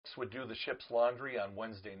cooks would do the ship's laundry on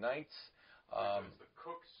Wednesday nights. It's the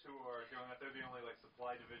cooks who are doing that. They're the only like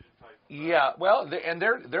supply division type. Yeah, well,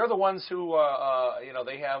 they're the ones who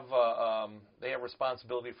they have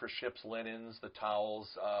responsibility for ship's linens, the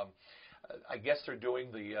towels. I guess they're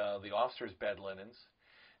doing the officers' bed linens.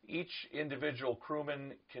 Each individual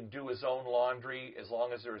crewman can do his own laundry as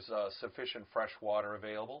long as there's sufficient fresh water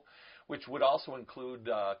available, which would also include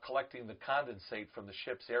collecting the condensate from the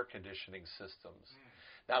ship's air conditioning systems.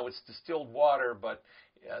 Now, it's distilled water, but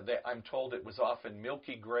I'm told it was often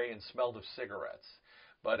milky gray and smelled of cigarettes.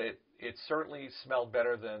 But it certainly smelled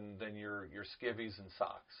better than your skivvies and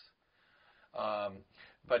socks.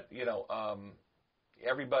 But,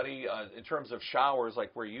 everybody, in terms of showers, like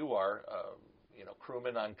where you are,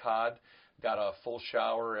 crewmen on COD got a full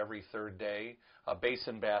shower every third day, a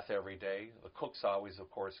basin bath every day. The cooks always, of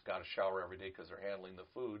course, got a shower every day because they're handling the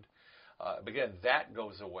food. But again, that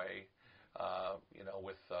goes away,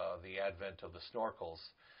 with the advent of the snorkels.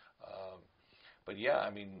 But yeah, I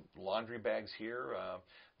mean, laundry bags here,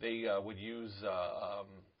 they would use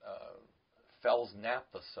Fell's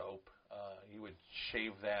Naphtha soap. You would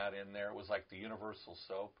shave that in there. It was like the universal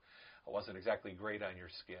soap. It wasn't exactly great on your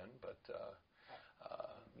skin, but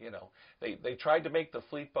they tried to make the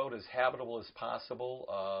fleet boat as habitable as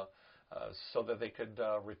possible so that they could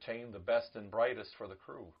retain the best and brightest for the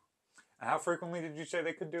crew. How frequently did you say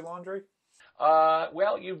they could do laundry?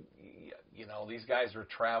 Well, these guys are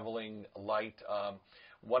traveling light.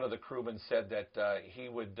 One of the crewmen said that he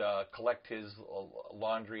would collect his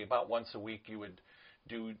laundry about once a week. You would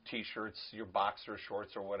do T-shirts, your boxer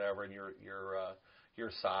shorts or whatever, and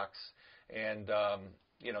your socks, and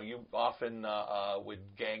you often would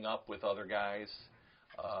gang up with other guys.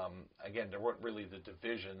 Again, there weren't really the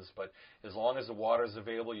divisions, but as long as the water's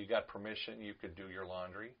available, you got permission, you could do your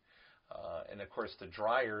laundry. And of course, the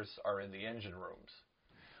dryers are in the engine rooms.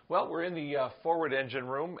 Well, we're in the forward engine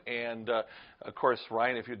room, and of course,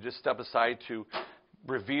 Ryan, if you'd just step aside to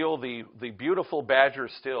reveal the beautiful Badger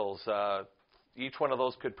stills. Each one of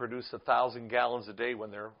those could produce 1,000 gallons a day when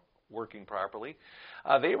they're working properly.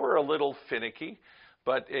 They were a little finicky,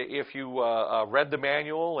 but if you read the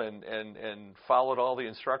manual and followed all the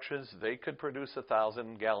instructions, they could produce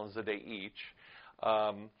 1,000 gallons a day each.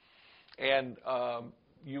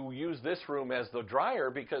 You use this room as the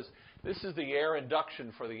dryer because this is the air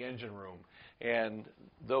induction for the engine room. And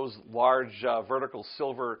those large vertical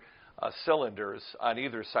silver cylinders on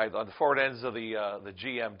either side, on the forward ends of the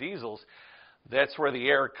GM diesels, that's where the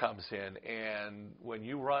air comes in. And when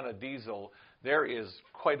you run a diesel, there is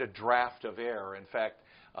quite a draft of air. In fact,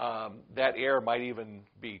 that air might even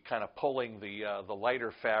be kind of pulling the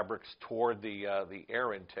lighter fabrics toward the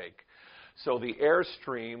air intake. So the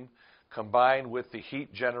airstream combined with the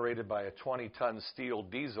heat generated by a 20-ton steel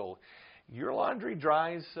diesel, your laundry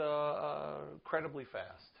dries incredibly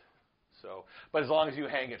fast. But as long as you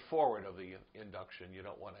hang it forward of the induction, you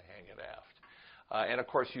don't want to hang it aft. And of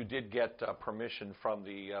course, you did get permission from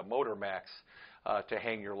the Motor Max to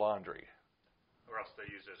hang your laundry. Or else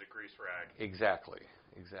they use it as a grease rag. Exactly.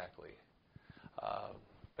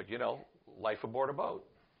 But life aboard a boat.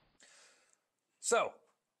 So,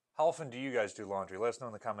 how often do you guys do laundry? Let us know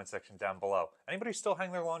in the comment section down below. Anybody still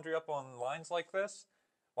hang their laundry up on lines like this?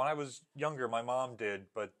 When I was younger, my mom did,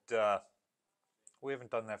 but we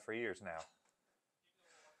haven't done that for years now.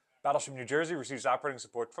 Battleship New Jersey receives operating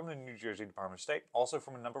support from the New Jersey Department of State, also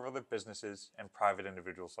from a number of other businesses and private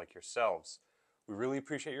individuals like yourselves. We really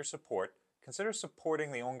appreciate your support. Consider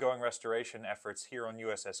supporting the ongoing restoration efforts here on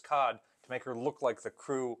USS Cod to make her look like the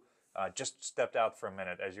crew just stepped out for a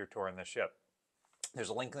minute as you're touring the ship. There's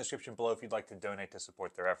a link in the description below if you'd like to donate to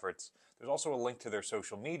support their efforts. There's also a link to their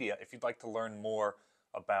social media if you'd like to learn more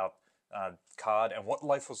about Cod and what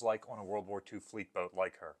life was like on a World War II fleet boat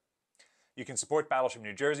like her. You can support Battleship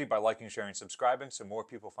New Jersey by liking, sharing, and subscribing so more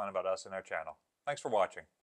people find about us and our channel. Thanks for watching.